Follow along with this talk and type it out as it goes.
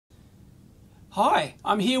Hi,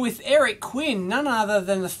 I'm here with Eric Quinn, none other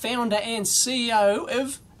than the founder and CEO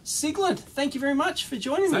of Siglent. Thank you very much for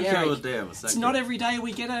joining me, Eric. Thank you, Dave. It's not every day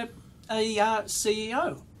we get a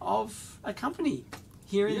CEO of a company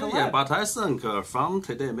here in the lab. Yeah, but I think from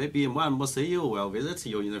today, maybe one more CEO will visit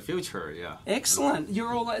you in the future. Yeah. Excellent.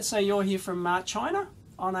 So you're here from China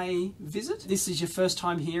on a visit. This is your first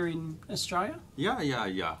time here in Australia? Yeah.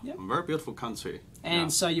 Very beautiful country.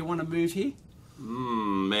 And so you want to move here?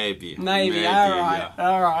 Maybe. All right. Yeah.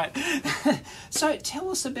 All right. So tell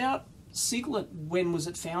us about Siglent. When was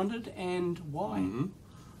it founded and why?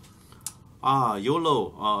 You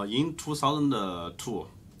know, in 2002,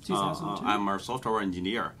 2002? I'm a software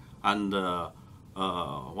engineer, and one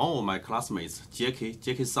of my classmates,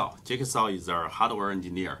 Jackie Sao is a hardware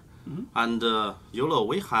engineer, and you know,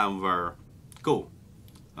 we have a goal,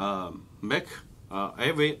 make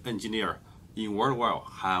every engineer in worldwide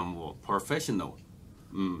have professional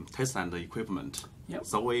test and equipment. Yep.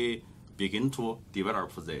 So we begin to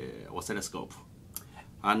develop the oscilloscope.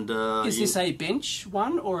 And is this a bench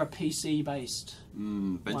one or a PC based?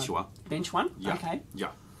 Bench one. Bench one? Yeah. Okay.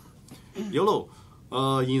 Yeah. You know,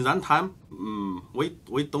 in that time,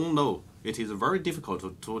 we don't know. It is very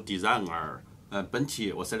difficult to design a bench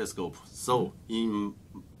oscilloscope. So in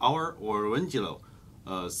our original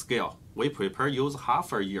scale, we prepare use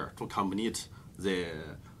half a year to complete the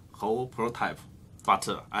whole prototype. But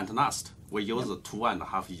at last, we use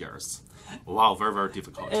 2.5 years. Wow, very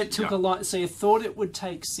difficult. It took a lot. So you thought it would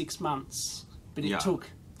take 6 months, but it took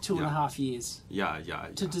 2.5 years.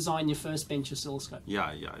 To design your first bench oscilloscope.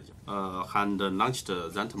 And launched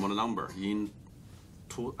that model number at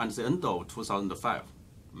the end of 2005.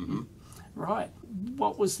 Right.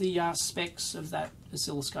 What was the specs of that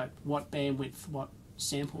oscilloscope? What bandwidth? What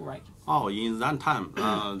sample rate? Oh, in that time,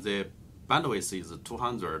 the bandwidth is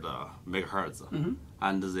 200 megahertz,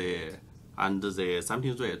 and the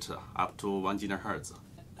sampling rate up to 1 gigahertz.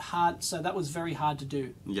 Hard. So that was very hard to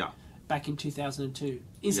do. Yeah. Back in 2002.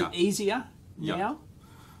 Is it easier now?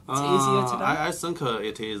 It's easier easier today. I think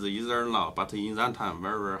it is easier now, but in that time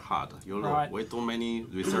very hard. You know, we do many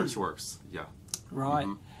research works. Yeah. Right.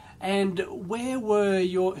 And where were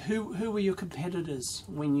who were your competitors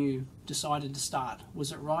when you decided to start?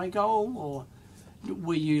 Was it Rigol, or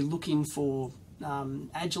were you looking for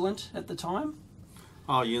Agilent at the time?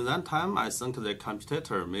 In that time, I think the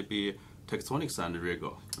competitor maybe Tektronix and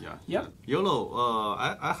Rigol. Yeah. Yep. You know,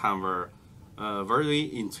 I have a very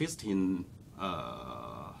interesting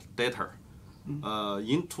data.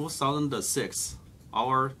 In 2006,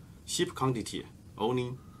 our ship quantity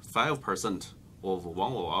only 5% of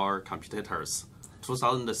one of our competitors.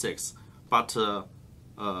 2006, but to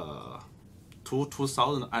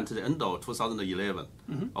 2000 at the end of 2011,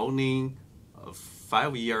 only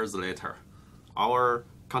 5 years later, our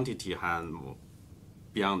quantity has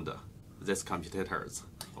beyond these competitors.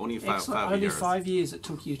 Only five Only years. 5 years it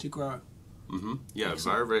took you to grow. Yeah,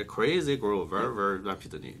 very crazy grow, very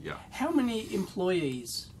rapidly. Yeah. How many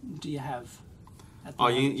employees do you have? At the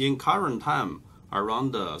in current time,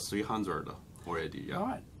 around 300 already. Yeah.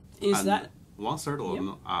 Right. Is that 1/3 of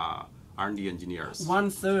them are R&D engineers?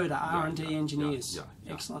 1/3 are R&D engineers.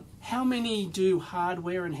 Yeah. Excellent. How many do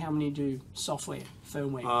hardware and how many do software,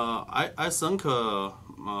 firmware? I think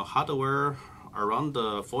hardware around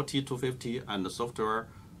 40 to 50 and software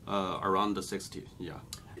around 60. Yeah.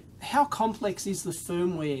 How complex is the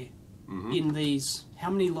firmware in these?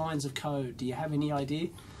 How many lines of code? Do you have any idea?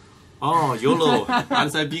 Oh, you know,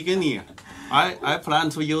 at the beginning, I plan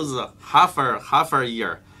to use half a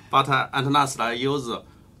year, but at last I use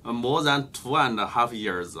more than 2.5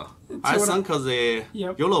 years. I think all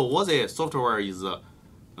the software is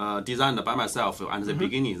designed by myself at the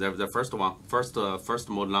beginning, the first one, first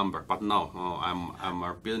model number. But now I'm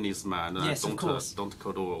a businessman. Yes, don't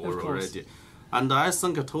code already, and I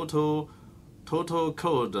think total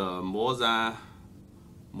code more than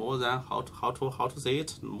how to say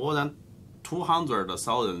it, more than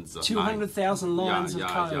 200,000 200,000 lines of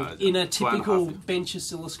code in a typical bench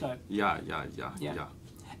oscilloscope. Yeah.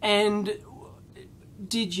 And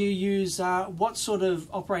did you use what sort of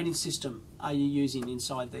operating system are you using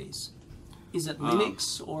inside these? Is it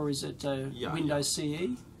Linux or is it Windows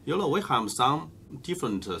CE? You know, we have some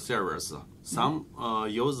different series. Some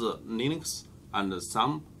use Linux and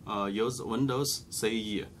some use Windows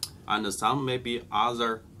CE, and some maybe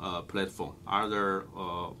other platform, other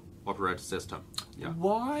operating system. Yeah.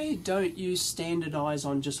 Why don't you standardize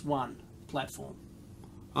on just one platform?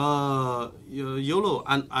 You know,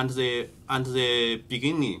 and the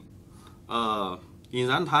beginning, in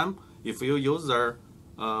that time, if you use the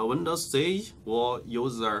Windows CE or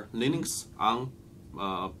use the Linux on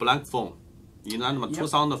blank phone, In that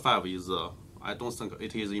 2005 is I don't think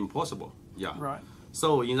it is impossible. Yeah. Right.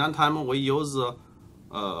 So in that time we use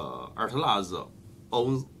Atlas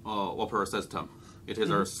own opera system. It is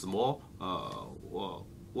a small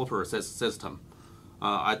opera system.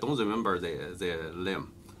 I don't remember the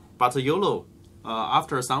name, but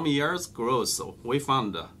after some years growth, we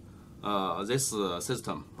found this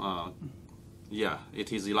system. Yeah,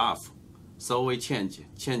 it is enough. So we change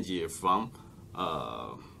from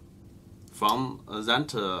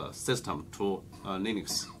that system to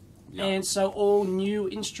Linux. Yeah. And so all new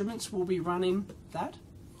instruments will be running that?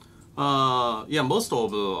 Yeah, most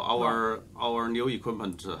of our new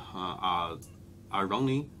equipment are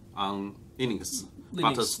running on Linux,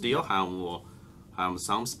 but still have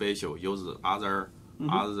some special use other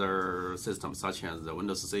systems such as the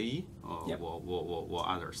Windows CE or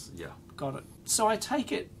others. Yeah. Got it. So I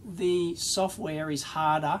take it the software is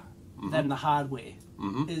harder than the hardware.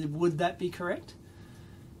 Would that be correct?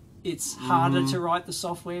 It's harder to write the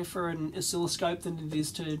software for an oscilloscope than it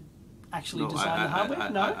is to actually design the hardware?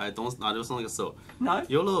 I don't think so.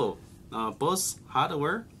 No? Both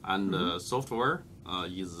hardware and software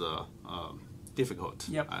is difficult.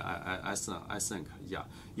 Yep. I think, yeah.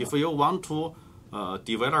 If you want to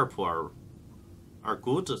develop a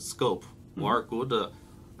good scope or a good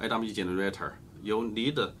AWE generator, you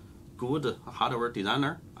need a good hardware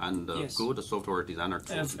designer and good software designer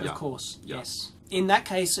too. Of course, yes. In that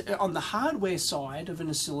case, on the hardware side of an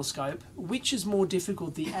oscilloscope, which is more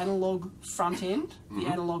difficult, the analog front end, the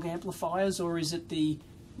analog amplifiers, or is it the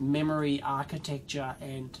memory architecture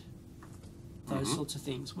and those sorts of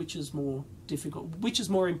things? Which is more difficult? Which is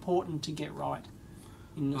more important to get right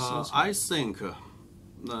in an oscilloscope? I think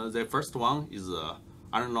the first one is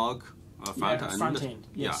analog front end.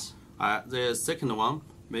 Yes. Yeah. The second one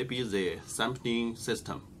maybe the sampling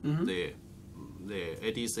system, the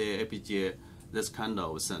ADC, APJ, this kind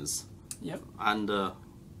of things. Yep. And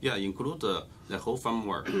include the whole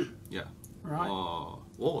firmware. Yeah. Right.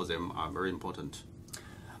 All of them are very important.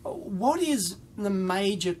 What is the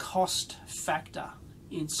major cost factor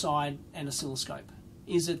inside an oscilloscope?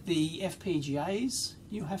 Is it the FPGAs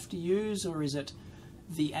you have to use, or is it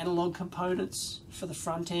the analog components for the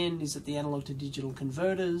front end? Is it the analog to digital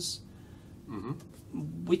converters?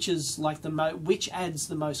 Which is like which adds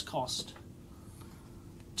the most cost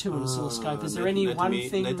to an oscilloscope? Is there any one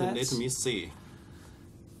thing that's... Let me see.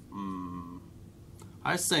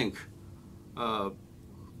 I think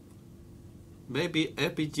maybe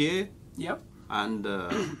FPGA. Yep. And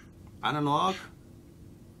analog.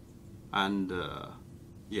 And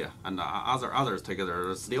and others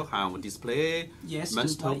together still have display,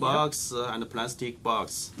 metal box, and plastic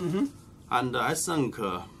box. And I think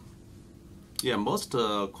most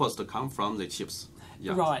cost come from the chips.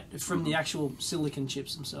 Yeah. Right, from the actual silicon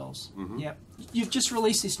chips themselves. Yep. You've just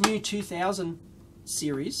released this new 2000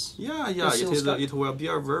 series. Yeah. It will be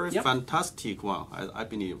a very fantastic one, I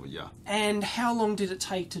believe. Yeah. And how long did it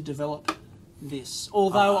take to develop this?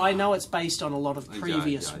 Although I know it's based on a lot of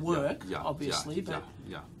previous work, obviously, but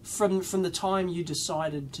from the time you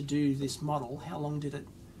decided to do this model, how long did it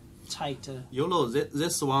take to...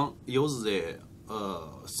 This one uses the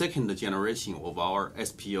second generation of our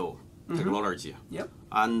SPO technology. Yep.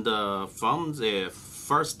 And from the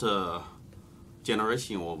first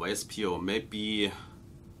generation of SPO, maybe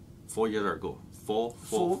 4 years ago, 4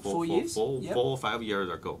 or 5 years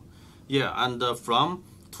ago. Yeah, and from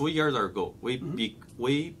 2 years ago,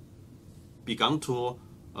 we began to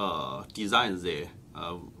design the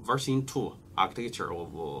version 2 architecture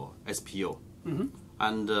of SPO.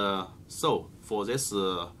 And so for this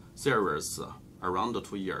series, around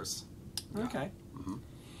 2 years. Okay.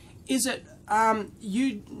 Is it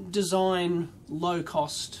you design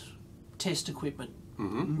low-cost test equipment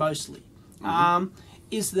mostly?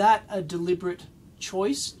 Is that a deliberate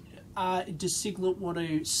choice? Does Siglent want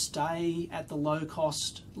to stay at the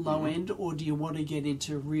low-cost, low-end, or do you want to get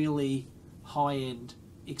into really high-end,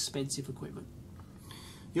 expensive equipment?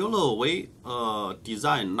 We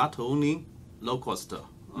design not only low-cost.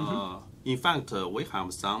 In fact, we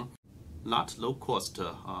have some not low-cost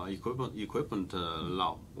equipment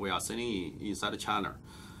now we are selling inside China.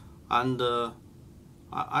 And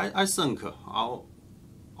I think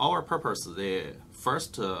our purpose, the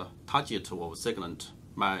first target of Siglent,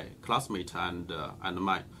 my classmate and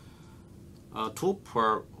mine, to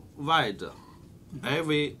provide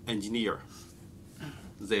every engineer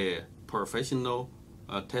the professional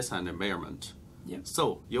test and measurement. Yep.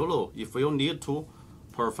 So if you need to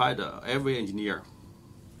provide every engineer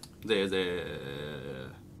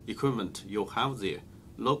the equipment, you have the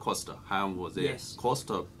low cost, have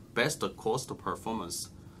the best cost performance.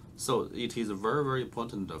 So it is very, very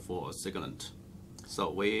important for Siglent.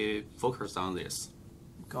 So we focus on this.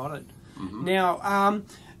 Got it. Now,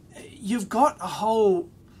 you've got a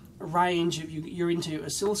whole range of, you're into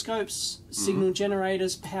oscilloscopes, signal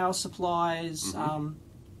generators, power supplies,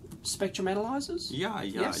 spectrum analyzers? Yeah.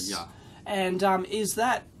 And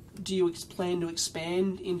do you plan to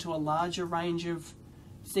expand into a larger range of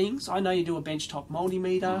things? I know you do a benchtop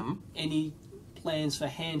multimeter. Any plans for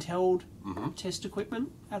handheld test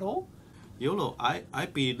equipment at all? I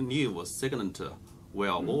believe Siglent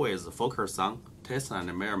will always focus on test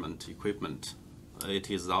and measurement equipment. It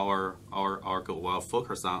is our goal. We'll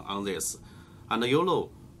focus on this. And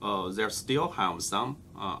there still have some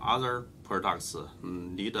other products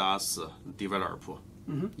need us develop.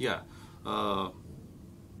 Yeah.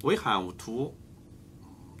 We have two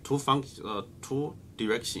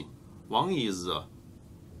directions. One is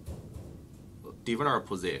develop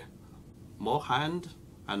the more hand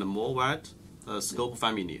and more wide scope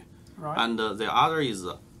family, right. And the other is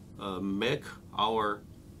make our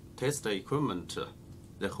test equipment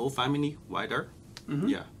the whole family wider.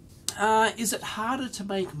 Yeah. Is it harder to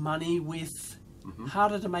make money with,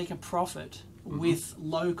 harder to make a profit with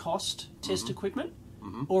low cost test equipment,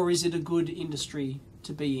 or is it a good industry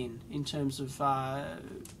to be in terms of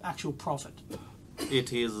actual profit?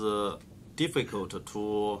 It is difficult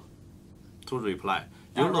to reply.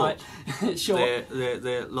 Right. Sure.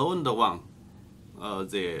 The low end one,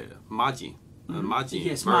 the margin,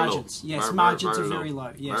 yes, very margins. low. Yes, margins are very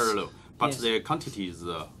low. Yes, very low. But yes. the quantity is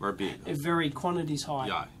very big. Very quantities high.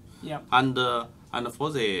 Yeah. Yep. And for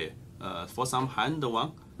the for some hand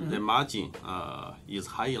one, the margin is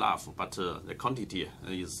high enough, but the quantity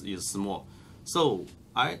is small. So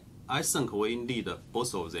I think we need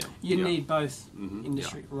both of them. You need both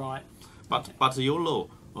industry, right? But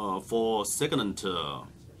for Siglent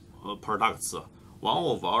products, one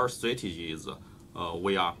of our strategies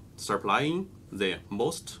we are supplying the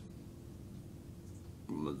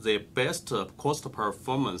best cost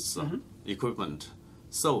performance equipment.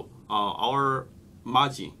 So our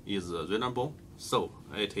margin is reasonable. So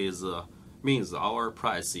it is means our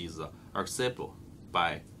price is acceptable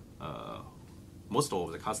by most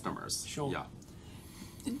of the customers. Sure. Yeah.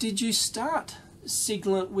 Did you start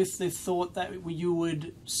Siglent with the thought that you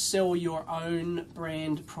would sell your own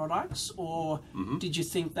brand products, or did you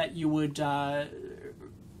think that you would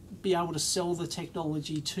be able to sell the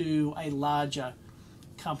technology to a larger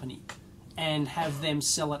company and have them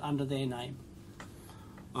sell it under their name?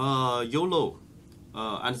 At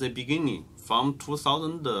the beginning, from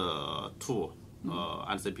 2002,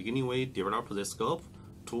 at the beginning we developed the scope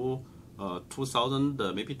to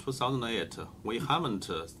maybe 2008. We haven't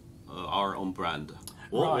our own brand.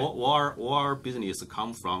 Right. All our business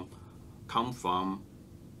come from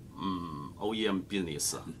OEM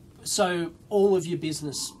business. So all of your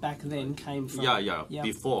business back then came from Yep.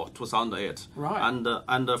 Before 2008. Right.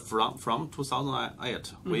 And from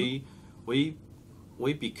 2008 we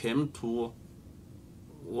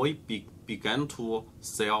began to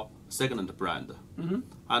sell Siglent brand.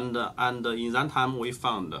 And in that time we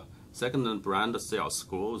found Siglent brand sales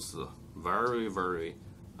grows very, very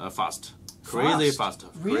fast. Crazy fast.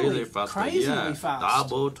 Really? Crazy fast. Crazily fast.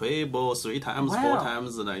 Double, triple, 3 times, Wow. 4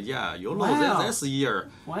 times. Wow. This year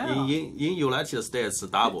in United States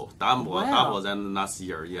double than last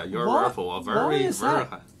year. Yeah, Europe very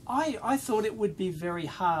high. I thought it would be very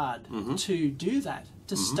hard to do that,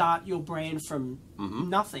 to start your brand from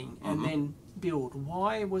nothing and then build.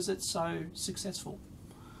 Why was it so successful?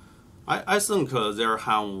 I think there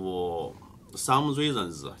have some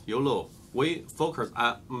reasons. We focus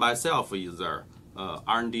on myself is a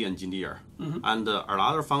R&D engineer and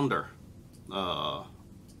another founder. Both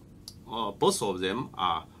of them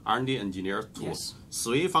are R&D engineers too. Yes.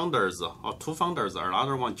 3 founders or 2 founders,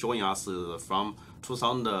 another one joined us from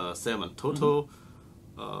 2007. Total,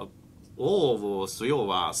 all of 3 of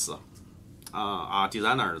us are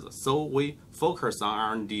designers. So we focus on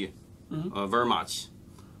R&D very much.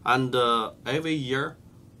 And every year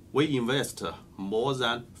we invest more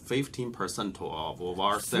than 15% of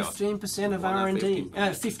our sales. 15% of R&D,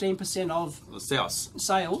 15% of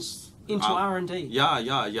sales into R&D.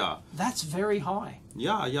 Yeah. That's very high.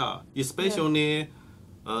 Yeah. Especially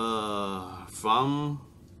from,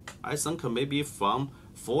 I think maybe from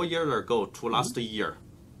 4 years ago to last year,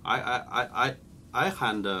 I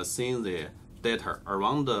had seen the data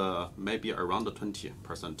around maybe around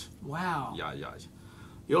 20%. Wow. Yeah.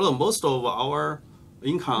 Most of our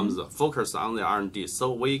incomes focus on the R&D,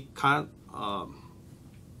 so we can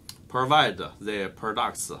provide the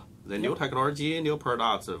products, the new technology, new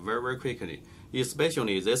products very, very quickly.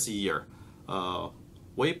 Especially this year,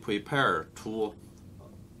 we prepare to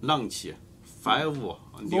launch 5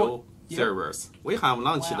 new servers. We have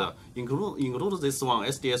launched, include this one,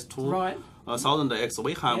 SDS2. Right. 1000X.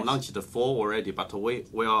 We have launched 4 already, but we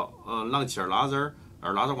will launch another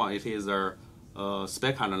one. It is a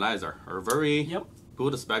spec analyzer, a very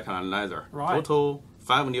good spec analyzer. Right. Total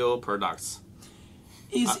 5 new products.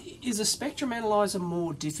 Is a spectrum analyzer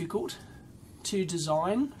more difficult to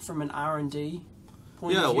design from an R&D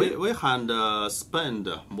point of view? We had spent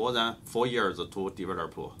more than 4 years to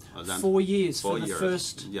develop. 4 years for 4 the years.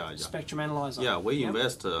 first spectrum analyzer. Yeah, we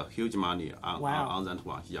invest huge money on that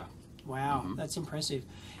one. Yeah. Wow, that's impressive.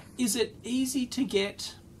 Is it easy to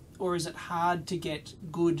get, or is it hard to get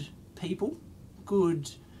good people, good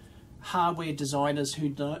hardware designers who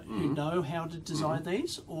know how to design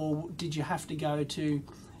these, or did you have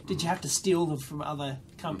to steal them from other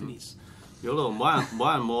companies? You know,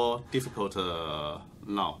 one more difficult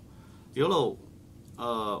now. You know,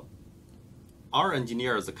 our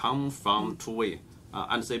engineers come from two ways.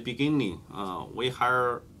 At the beginning, we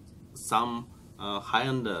hire some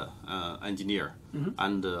high-end engineer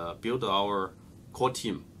and build our core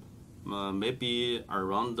team. Maybe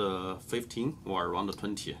around 15 or around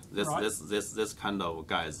 20. This kind of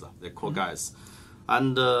guys, the core guys,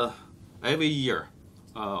 and every year,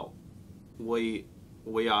 we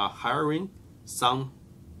are hiring some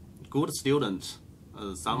good students,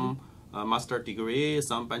 some master degree,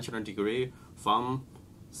 some bachelor degree from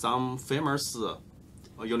some famous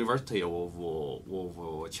university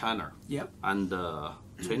of China. Yep. And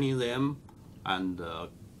training them and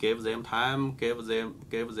give them time, give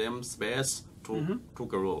them space to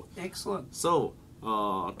grow. Excellent. So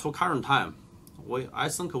to current time, I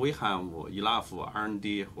think we have enough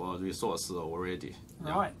R&D resource already.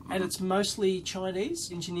 Right, and it's mostly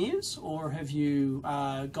Chinese engineers, or have you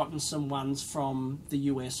gotten some ones from the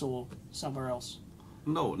US or somewhere else?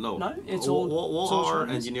 No. It's all our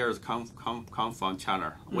Chinese? engineers come from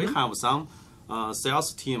China. We have some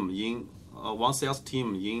sales team in one sales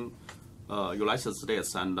team in United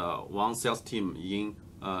States and one sales team in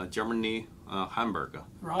Germany, Hamburg.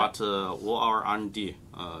 Right. But all our R&D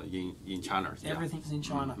in China. Everything's in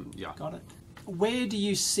China. Yeah. Got it. Where do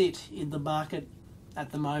you sit in the market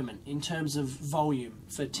at the moment in terms of volume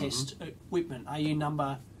for test equipment? Are you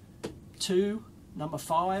number 2, number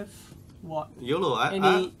 5? What? You know, I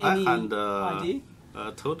had idea?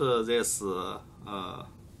 told this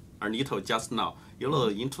Arnito just now. You know,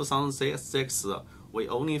 in 2006, we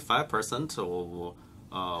only 5% of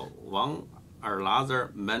one or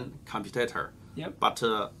other main competitor. Yep. But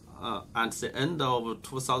at the end of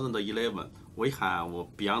 2011, we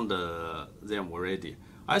have beyond them already.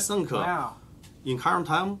 I think in current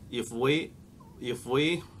time, if we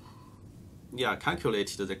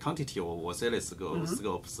calculated the quantity of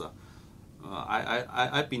oscilloscopes,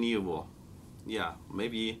 I believe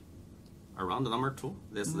maybe around number 2.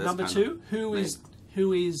 This number 2?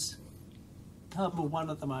 Who is number 1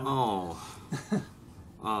 at the moment?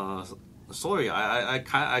 Oh, sorry,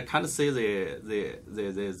 I can't say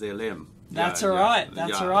the name. That's all right.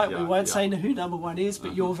 That's all right. We won't say who number 1 is,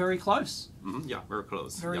 but you're very close. Yeah, very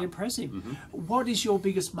close. Very impressive. What is your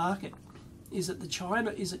biggest market? Is it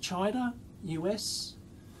China, US?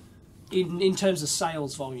 In terms of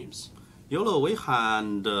sales volumes? You know, we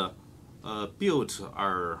had built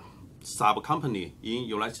our sub company in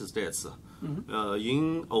United States,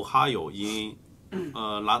 in Ohio, in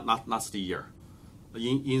last year.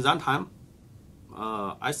 In that time,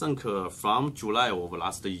 I think from July of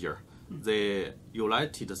last year, the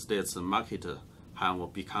United States market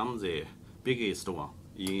have become the biggest one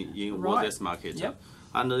in all this market. Yep.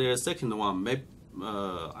 And the second one,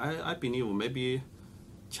 I believe maybe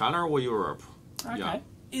China or Europe. Okay. Yeah.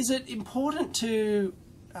 Is it important to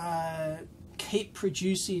keep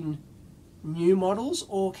producing new models,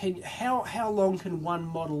 or how long can one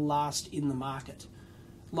model last in the market?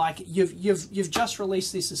 Like you've just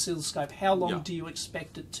released this oscilloscope. How long do you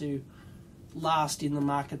expect it to last in the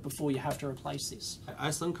market before you have to replace this?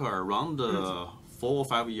 I think around 4 or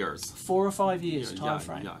 5 years. 4 or 5 years time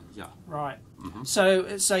frame. Yeah. Right.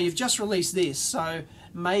 So you've just released this. So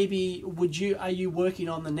maybe are you working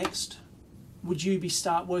on the next? Would you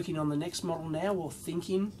start working on the next model now, or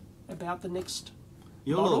thinking about the next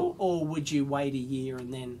model, or would you wait a year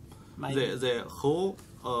and then maybe the whole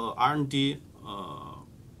R&D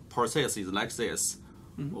process is like this.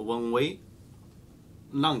 When we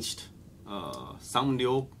launched some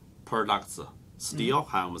new products, still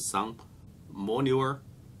have some more newer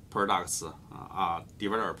products are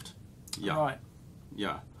developed. Yeah. Right.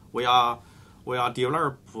 Yeah. We are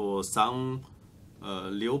develop some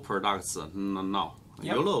new products now.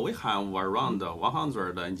 Yep. You know, we have around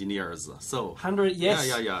 100 engineers. So 100, yes.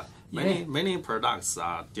 Yeah. Many products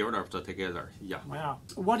are developed together. Yeah. Wow.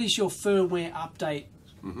 What is your firmware update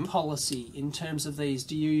policy in terms of these?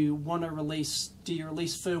 Do you release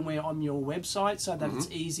firmware on your website so that it's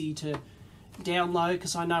easy to download?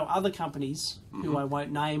 Because I know other companies who I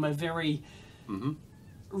won't name are very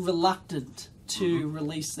reluctant to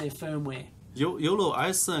release their firmware. You know,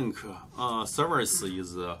 I think service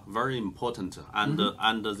is very important, and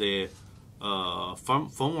the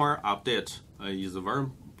firmware update is a very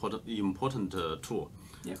important tool.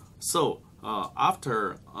 Yeah. So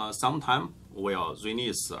after some time, we'll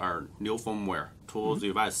release our new firmware to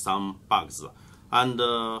revise some bugs. And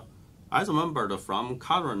I remember from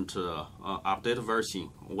current update version,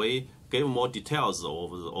 we gave more details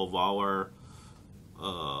of our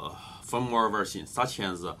firmware version, such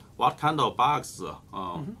as what kind of bugs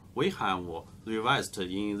we have revised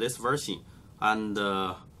in this version, and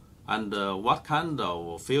what kind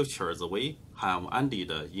of features we have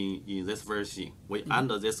added in this version. We add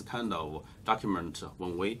this kind of document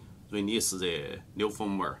when we release the new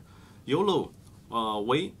firmware. You know,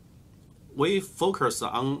 we focus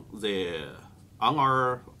on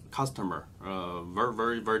our customer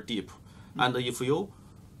very deep, and if you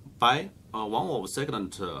buy one of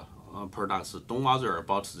Siglent products, don't worry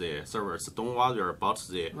about the service, don't worry about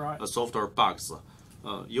the software bugs.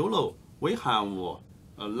 You know, we have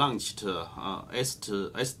launched SDS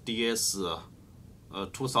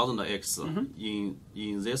 2000X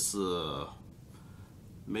in this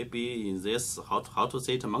maybe in this how to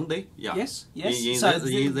say it, Monday? Yeah. Yes. In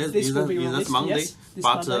this Monday. Yes,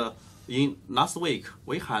 Monday. In last week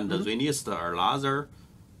we had released another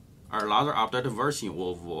updated version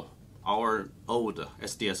of our old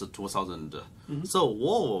SDS 2000. So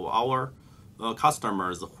all of our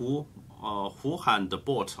customers who had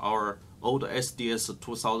bought our old SDS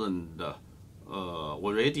 2000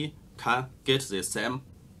 already can get the same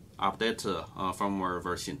update firmware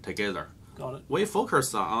version together. Got it. We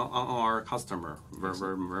focus on our customer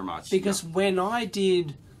very much. Because when I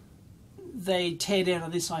did the teardown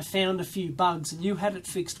of this, I found a few bugs, and you had it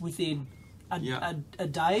fixed within a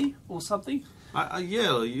day or something.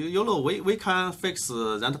 You know, we can fix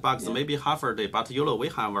that bugs maybe half a day, but you know, we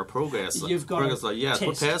have our progress. You've got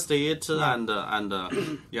to test it and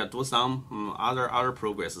do some other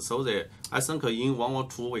progress. So I think in 1 or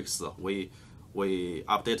 2 weeks we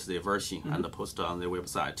update the version and post on the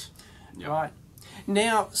website. Yeah. Right.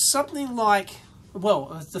 Now, something like,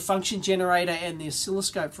 well, the function generator and the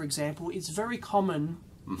oscilloscope, for example, it's very common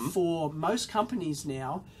for most companies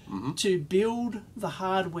now to build the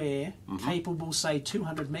hardware capable, say,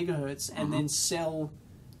 200 megahertz and then sell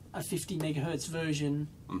a 50 megahertz version,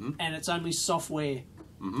 and it's only software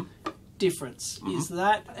difference. Is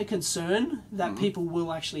that a concern that people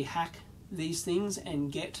will actually hack these things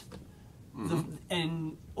and get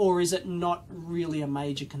or is it not really a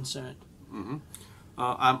major concern?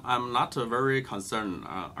 I'm not very concerned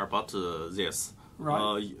about this.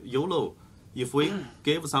 Right. You know, if we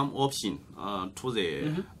give some option to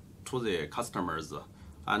the customers,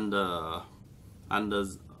 and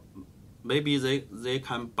maybe they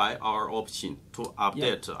can buy our option to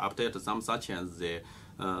update some, such as the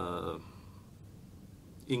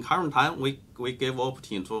in current time we give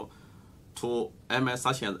option to MS,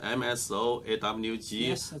 such as MSO,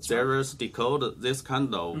 AWG, zeros, decode, this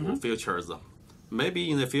kind of features. Maybe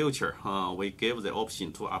in the future, we give the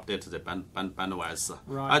option to update the bandwidth.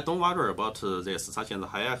 Right. I don't worry about this, such as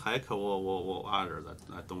hack or other.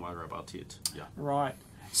 I don't worry about it. Yeah. Right.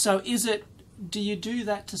 So do you do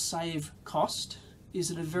that to save cost? Is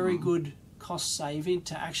it a very good cost saving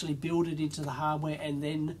to actually build it into the hardware and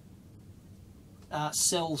then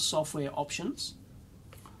sell software options?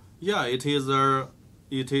 Yeah, it is a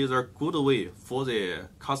good way for the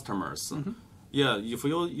customers. Yeah, if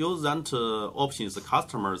you use that options,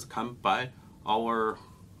 customers can buy our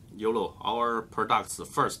products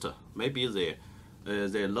first. Maybe the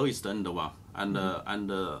lowest end one, and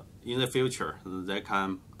in the future they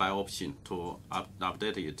can buy option to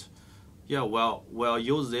update it. Yeah, we'll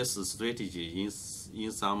use this strategy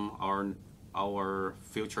in some our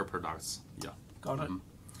future products. Yeah. Got it.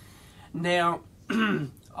 Now,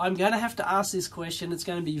 I'm going to have to ask this question. It's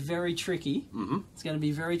going to be very tricky. It's going to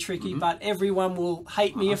be very tricky, but everyone will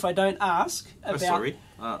hate me if I don't ask about... Sorry,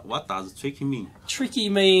 what does tricky mean? Tricky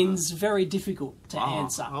means very difficult to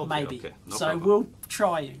answer, maybe. Okay. No so problem. we'll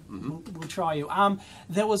try you. We'll try you.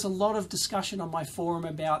 There was a lot of discussion on my forum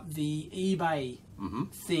about the eBay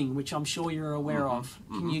thing, which I'm sure you're aware of.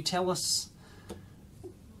 Can you tell us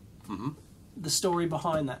the story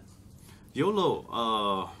behind that? You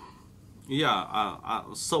know, Yeah.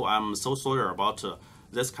 So I'm so sorry about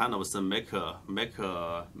this kind of thing. Make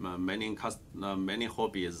many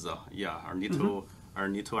hobbies. Yeah, I need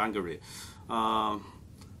to angry.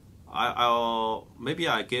 I'll maybe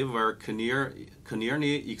I give a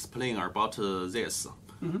clearly explain about this.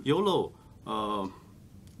 You know,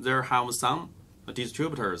 there have some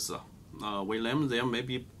distributors. We name them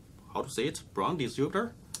maybe how to say it, brown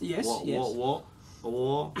distributor. Yes.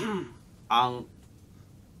 Or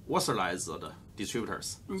unauthorized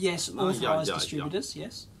distributors. Yes, authorized distributors. Yeah.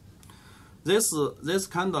 Yes. This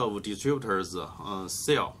kind of distributors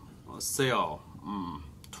sell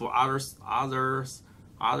to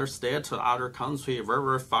other state, other country,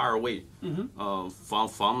 very far away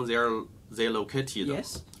from they located.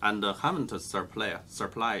 Yes. And haven't supplied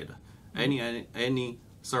any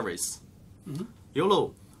service. You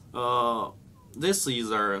know, this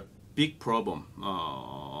is a big problem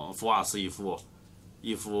for us if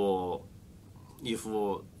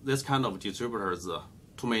this kind of distributors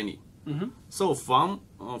too many. So from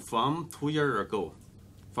 2 years ago,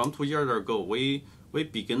 we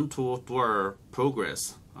begin to do our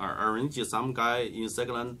progress, arrange some guy in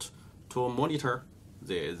Siglent to monitor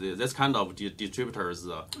this kind of distributors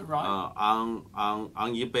right. On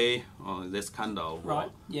eBay, this kind of right.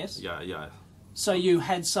 Yes. Yeah. So you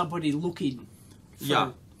had somebody looking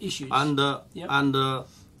for issues. And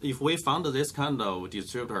if we found this kind of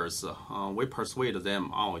distributors, we persuade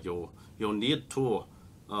them. Oh, you need to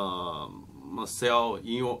sell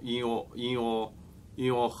in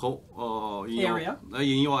your whole area.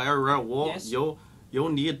 In your area, or yes. you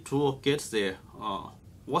need to get the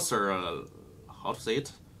how to say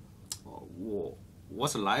it?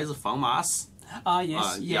 What's lies from us?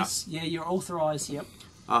 Yes. Yeah, you're authorized. Yep.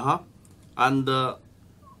 And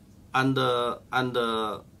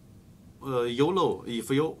you know, if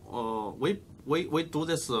you we do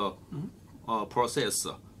this process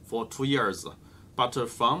for 2 years, but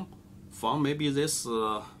from maybe this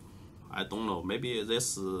I don't know, maybe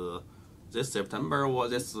this September or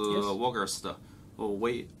this August,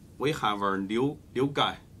 we have a new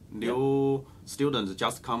guy, student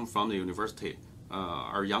just come from the university,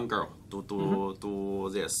 a young girl to do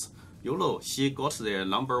this. You know, she got the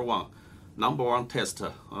number one test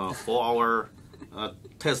for our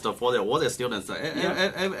test for all the students.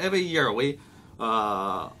 Every year we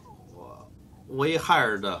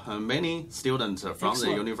hired many students from Excellent.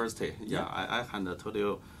 the university. I had told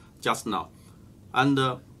you just now, and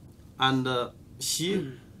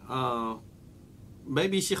she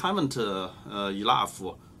maybe she haven't enough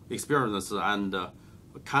experience and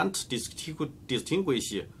can't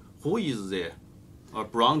distinguish who is the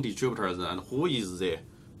brown distributors and who is the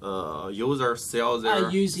user sell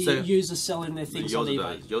their user selling their things on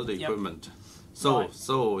eBay. Use the equipment.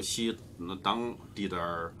 So she did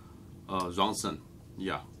a wrong thing.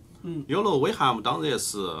 Yeah. You know, we have done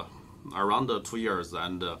this around 2 years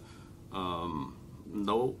and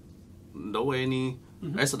no any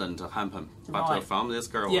accident happened. But from this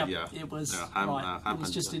girl, it was it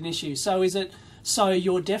was just an issue. So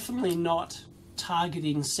you're definitely not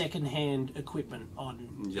targeting second-hand equipment on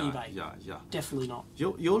eBay. Yeah. Definitely not.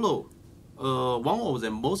 You know, one of the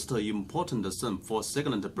most important thing for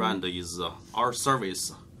Siglent brand is our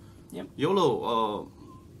service. Yep. You know,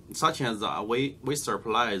 such as we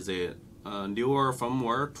supply the newer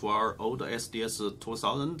firmware to our old SDS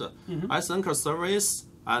 2000. I think a service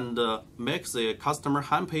and make the customer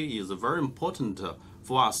happy is very important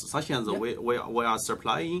for us. Such as we are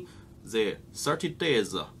supplying the 30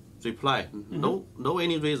 days reply, no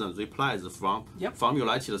any reason replies from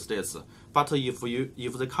United States. But if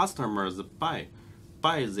the customers buy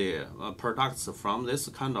the products from this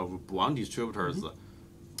kind of brown distributors,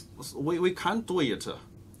 we can't do it.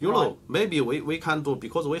 You know, maybe we can do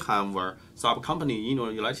because we have a sub company in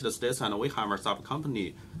the United States and we have a sub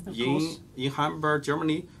company in Hamburg,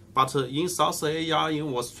 Germany. But in South Asia,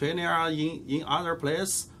 in Australia, in other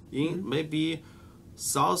places, in maybe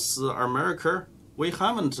South America, we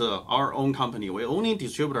haven't our own company. We only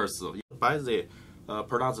distributors buy the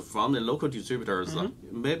products from the local distributors.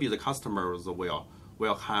 Maybe the customers will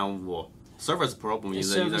have service problem in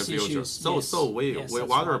the future. So we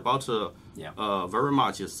worry about very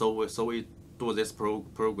much. So we do this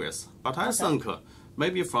progress. But I think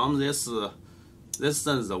maybe from this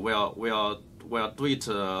sense we'll do it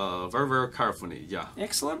very carefully. Yeah.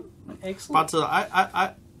 Excellent. But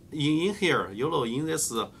I in here, you know, in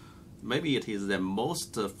this. Maybe it is the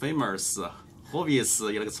most famous hobbyist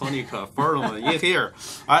electronic forum in here.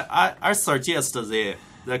 I suggest the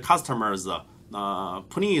customers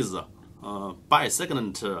please buy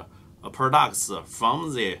Siglent products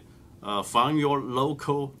from the find your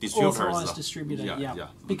local distributors. Authorized distributor, Yeah, yeah. yeah.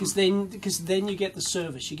 Because then you get the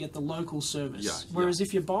service, you get the local service. Yeah, Whereas yeah.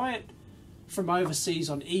 if you buy it from overseas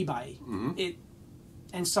on eBay,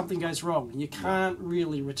 and something goes wrong, you can't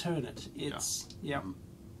really return it. It's yeah,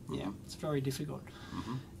 it's very difficult.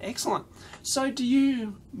 Excellent. So, do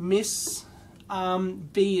you miss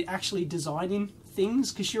be actually designing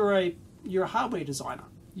things? Because you're a hardware designer.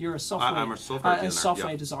 You're a software. I'm a software designer.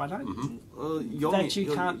 Software designer. That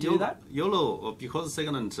you can't do that. YOLO, because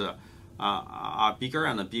Siglent are bigger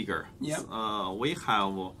and bigger. Yep. We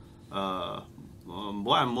have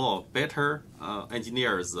more and more better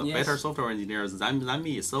engineers, Yes. better software engineers than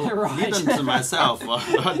me. So Right. didn't myself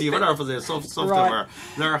develop the software. Right.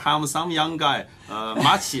 There have some young guy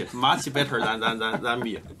much better than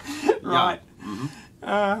me. Right.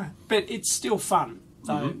 Yeah. But it's still fun,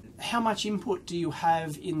 though. How much input do you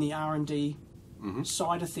have in the R&D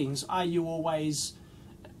side of things? Are you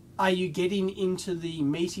getting into the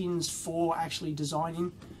meetings for actually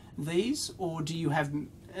designing these, or do you have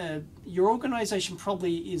your organisation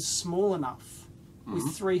probably is small enough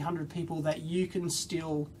with 300 people that you can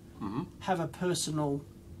still have a personal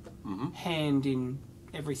hand in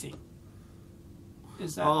everything?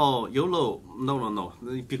 Is that Oh, YOLO, no.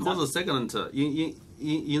 Because Siglent,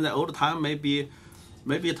 in the old time, maybe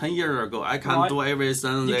 10 years ago, I can Right. do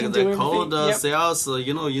everything. You can The do code, everything, yep. sales,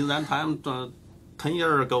 in that time, 10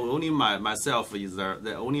 years ago, only myself is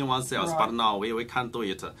the only one sales. Right. But now we can't do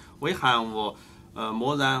it. We have more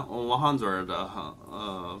than 100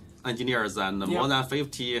 engineers and more than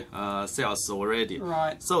 50 sales already.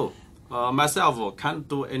 Right. So myself can't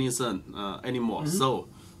do anything anymore. So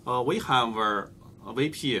we have a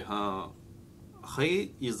VP.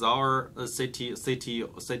 He is our CTO,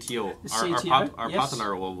 our yes.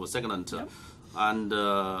 partner of Siglent, and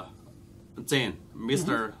then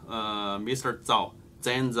Mr. Zhao,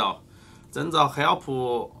 Zhao help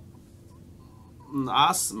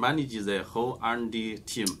us manage the whole R&D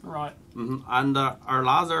team. right? And our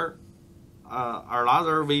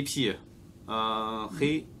other VP,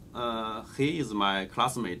 he is my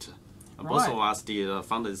classmate. Both of us did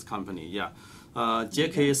found this company. Yeah.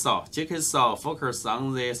 JK Saw focus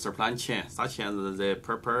on the supply chain, such as the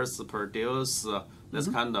purpose, produce, this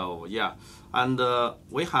kind of, And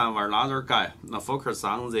we have another guy focus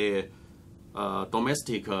on the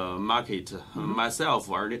domestic market. Myself,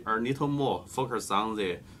 a little more focus on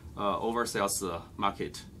the overseas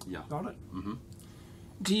market. Yeah. Got it.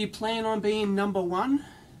 Do you plan on being number one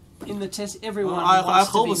in the test? Everyone I wants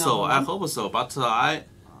to be hope number so. one. I hope so. But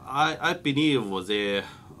I believe the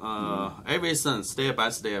everything step by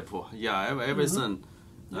step. Yeah, everything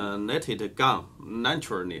let it go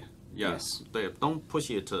naturally. Yes. They don't push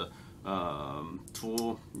it to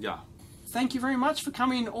Thank you very much for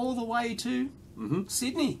coming all the way to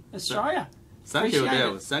Sydney, Australia. Thank you, Appreciate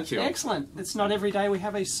Dave. it. Thank you. Excellent. It's not every day we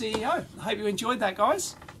have a CEO. I hope you enjoyed that,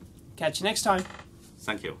 guys. Catch you next time.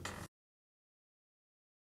 Thank you.